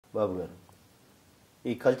బాబు గారు,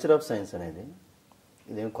 ఈ culture of science అనేది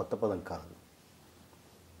ఇదేం కొత్త పదం కాదు.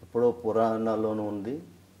 ఎప్పుడో పురాణాల్లోనూ ఉంది,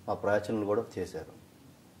 ఆ ప్రాచీనులు కూడా చేశారు.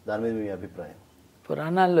 దాని మీద మీ అభిప్రాయం?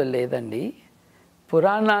 పురాణాల్లో లేదండి.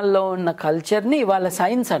 పురాణాల్లో ఉన్న కల్చర్ని ఇవాళ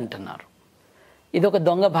సైన్స్ అంటున్నారు. ఇదొక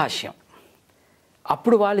దొంగ భాష్యం.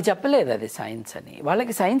 అప్పుడు వాళ్ళు చెప్పలేదు అది సైన్స్ అని.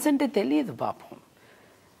 వాళ్ళకి సైన్స్ అంటే తెలియదు పాపం.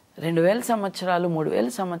 2000 సంవత్సరాలు,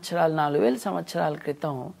 3000 సంవత్సరాలు, 4000 సంవత్సరాల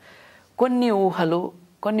క్రితం కొన్ని ఊహలు,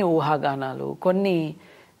 కొన్ని ఊహాగానాలు, కొన్ని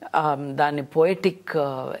దాన్ని పోయిటిక్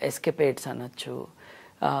ఎస్కేపేట్స్ అనొచ్చు,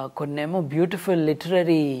 కొన్నేమో బ్యూటిఫుల్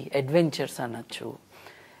లిటరరీ అడ్వెంచర్స్ అనొచ్చు.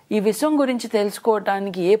 ఈ విశ్వం గురించి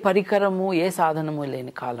తెలుసుకోవటానికి ఏ పరికరము, ఏ సాధనము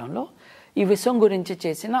లేని కాలంలో ఈ విశ్వం గురించి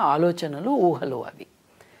చేసిన ఆలోచనలు, ఊహలు అవి.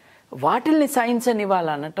 వాటిల్ని సైన్స్ అని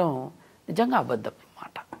వాళ్ళు అనటం నిజంగా అబద్ధపు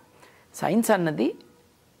మాట. సైన్స్ అన్నది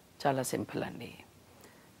చాలా సింపుల్ అండి.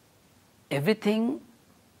 Everything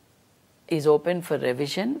is open for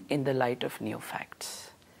revision in the light of new facts.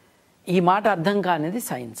 ఈ మాట అర్థం కానిది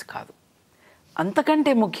సైన్స్ కాదు.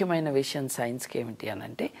 అంతకంటే ముఖ్యమైన విషయం సైన్స్కి ఏమిటి అని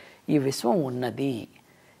అంటే, ఈ విశ్వం ఉన్నది,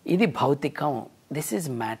 ఇది భౌతికం, this is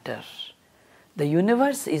matter. The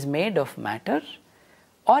universe is made of matter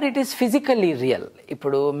are it is physically real.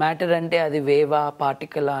 ఇప్పుడు మ్యాటర్ అంటే అది వేవా,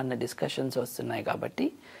 పార్టికలా అన్న డిస్కషన్స్ వస్తున్నాయి కాబట్టి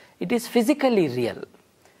it is physically real.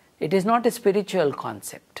 It is not a spiritual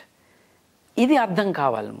concept. ఇది అర్థం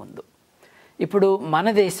కావాలి ముందు. ఇప్పుడు మన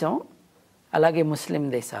దేశం అలాగే ముస్లిం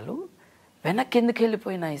దేశాలు వెనక్కి ఎందుకు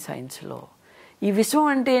వెళ్ళిపోయినాయి సైన్స్లో? ఈ విశ్వం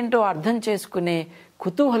అంటే ఏంటో అర్థం చేసుకునే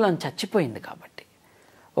కుతూహలం చచ్చిపోయింది కాబట్టి.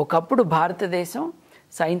 ఒకప్పుడు భారతదేశం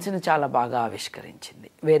సైన్స్ని చాలా బాగా ఆవిష్కరించింది.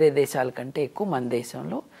 వేరే దేశాల కంటే ఎక్కువ మన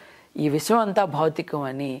దేశంలో ఈ విశ్వం అంతా భౌతికం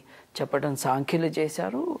అని చెప్పడం సాంఖ్యులు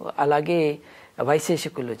చేశారు, అలాగే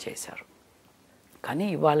వైశేషికులు చేశారు. కానీ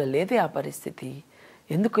ఇవాళ లేదే ఆ పరిస్థితి.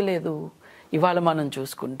 ఎందుకు లేదు? ఇవాళ మనం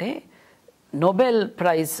చూసుకుంటే నోబెల్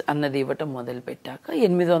ప్రైజ్ అన్నది ఇవ్వటం మొదలుపెట్టాక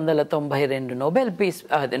 892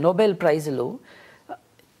 నోబెల్ ప్రైజులు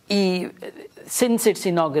ఈ సిన్స్ ఇట్స్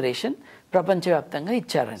ఇనాగరేషన్ ప్రపంచవ్యాప్తంగా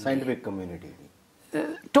ఇచ్చారండి. సైంటిఫిక్ కమ్యూనిటీ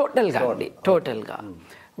టోటల్గా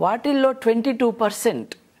వాటిల్లో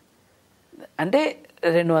 22% అంటే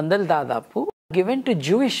 200 దాదాపు గివెన్ టు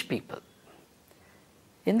జూయిష్ పీపుల్.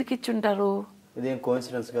 ఎందుకు ఇచ్చుంటారు? ఇదేం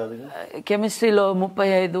కోఇన్సిడెన్స్ కాదు. కెమిస్ట్రీలో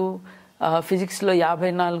 35, ఫిజిక్స్లో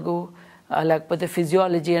 54, లేకపోతే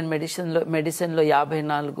ఫిజియాలజీ అండ్ మెడిసిన్లో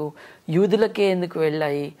 54. యూదులకే ఎందుకు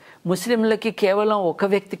వెళ్ళాయి? ముస్లింలకి కేవలం ఒక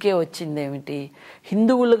వ్యక్తికే వచ్చిందేమిటి?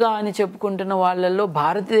 హిందువులుగా అని చెప్పుకుంటున్న వాళ్ళల్లో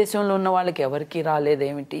భారతదేశంలో ఉన్న వాళ్ళకి ఎవరికి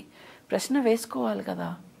రాలేదేమిటి? ప్రశ్న వేసుకోవాలి కదా.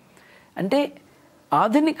 అంటే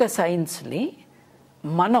ఆధునిక సైన్స్ని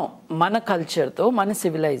మన కల్చర్తో, మన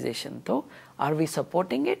సివిలైజేషన్తో are we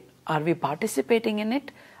supporting it, are we participating in it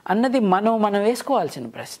అన్నది మనం వేసుకోవాల్సిన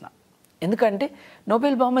ప్రశ్న. ఎందుకంటే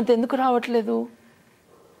నోబెల్ బహుమతి ఎందుకు రావట్లేదు?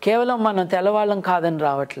 కేవలం మనం తెల్లవాళ్ళం కాదని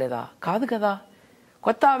రావట్లేదా? కాదు కదా.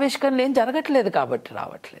 కొత్త ఆవిష్కరణలు ఏం జరగట్లేదు కాబట్టి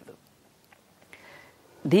రావట్లేదు.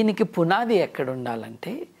 దీనికి పునాది ఎక్కడ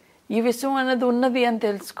ఉండాలంటే, ఈ విశ్వం అనేది ఉన్నది అని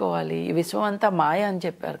తెలుసుకోవాలి. ఈ విశ్వం అంతా మాయ అని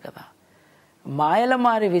చెప్పారు కదా. మాయల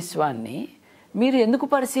మారి విశ్వాన్ని మీరు ఎందుకు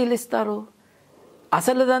పరిశీలిస్తారు?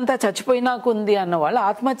 అసలుదంతా చచ్చిపోయినాకు ఉంది అన్న వాళ్ళు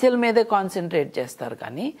ఆత్మహత్యల మీదే కాన్సన్ట్రేట్ చేస్తారు,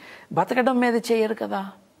 కానీ బతకడం మీద చేయరు కదా.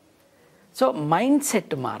 So mind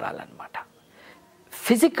set మారాలన్నమాట.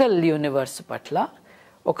 Physical universe పట్ల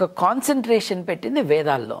ఒక కాన్సన్ట్రేషన్ పెట్టింది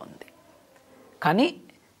వేదాల్లో ఉంది. కానీ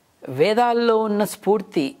వేదాల్లో ఉన్న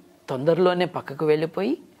స్ఫూర్తి తొందరలోనే పక్కకు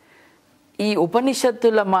వెళ్ళిపోయి ఈ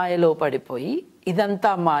ఉపనిషత్తుల మాయలో పడిపోయి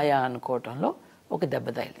ఇదంతా మాయ అనుకోవటంలో ఒక దెబ్బ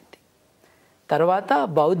తగిలింది. తర్వాత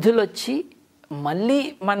బౌద్ధులు వచ్చి మళ్ళీ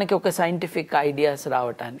మనకి ఒక సైంటిఫిక్ ఐడియాస్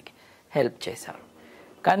రావడానికి హెల్ప్ చేశారు.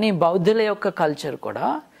 కానీ బౌద్ధుల యొక్క కల్చర్ కూడా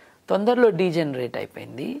తొందరలో డీజనరేట్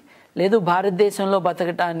అయిపోయింది. లేదు, భారతదేశంలో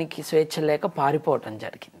బతకటానికి స్వేచ్ఛ లేక పారిపోవటం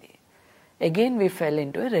జరిగింది. Again we fell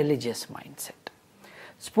in to a religious mind set.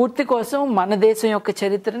 స్ఫూర్తి కోసం మన దేశం యొక్క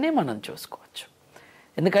చరిత్రనే మనం చూసుకోవచ్చు.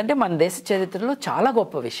 ఎందుకంటే మన దేశ చరిత్రలో చాలా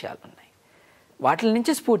గొప్ప విషయాలు ఉన్నాయి, వాటి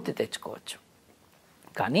నుంచి స్ఫూర్తి తెచ్చుకోవచ్చు.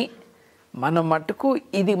 కానీ మనం మట్టుకు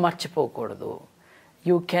ఇది మర్చిపోకూడదు.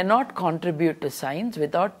 You cannot contribute to science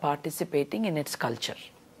without participating in it's culture.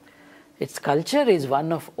 It's culture is one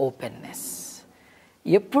of openness.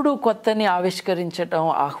 ఎప్పుడు కొత్తని ఆవిష్కరించటం,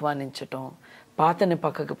 ఆహ్వానించటం, పాతని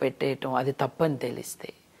పక్కకు పెట్టేయటం అది తప్పని తెలిస్తే,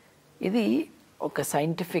 ఇది ఒక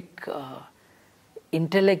సైంటిఫిక్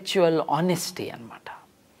ఇంటెలెక్చువల్ ఆనెస్టీ అన్నమాట.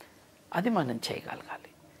 అది మనం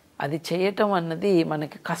చేయగలగాలి. అది చేయటం అన్నది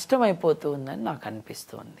మనకి కష్టమైపోతుందని నాకు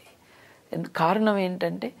అనిపిస్తుంది. కారణం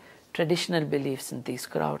ఏంటంటే ట్రెడిషనల్ బిలీఫ్స్ని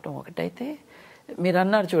తీసుకురావటం ఒకటైతే, మీరు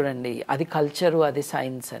అన్నారు చూడండి, అది కల్చరు, అది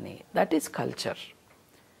సైన్స్ అని. That is culture,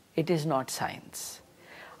 it is not science.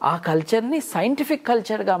 ఆ కల్చర్ని సైంటిఫిక్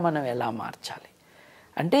కల్చర్గా మనం ఎలా మార్చాలి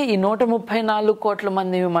అంటే ఈ 134 కోట్ల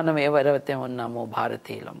మంది మనం ఎవరైతే ఉన్నామో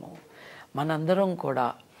భారతీయులము మనందరం కూడా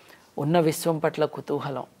ఉన్న విశ్వం పట్ల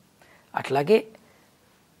కుతూహలం అట్లాగే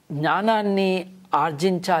జ్ఞానాన్ని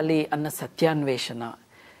ఆర్జించాలి అన్న సత్యాన్వేషణ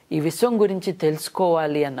ఈ విశ్వం గురించి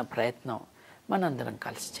తెలుసుకోవాలి అన్న ప్రయత్నం మనందరం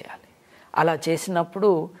కలిసి చేయాలి. అలా చేసినప్పుడు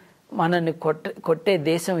మనల్ని కొట్టే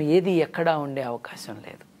దేశం ఏది ఎక్కడా ఉండే అవకాశం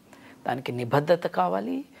లేదు. దానికి నిబద్ధత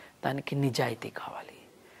కావాలి, దానికి నిజాయితీ కావాలి.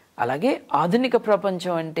 అలాగే ఆధునిక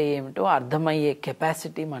ప్రపంచం అంటే ఏమిటో అర్థమయ్యే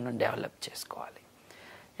కెపాసిటీ మనం డెవలప్ చేసుకోవాలి.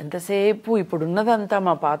 ఎంతసేపు ఇప్పుడున్నదంతా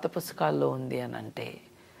మా పాత పుస్తకాల్లో ఉంది అని అంటే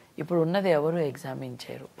ఇప్పుడు ఉన్నది ఎవరు ఎగ్జామిన్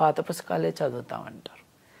చేయరు, పాత పుస్తకాలే చదువుతామంటారు.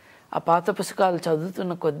 ఆ పాత పుస్తకాలు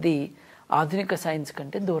చదువుతున్న కొద్దీ ఆధునిక సైన్స్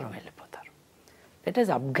కంటే దూరం వెళ్ళిపోతారు. Let us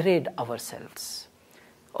upgrade ourselves.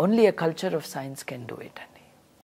 Only a culture of science can do it.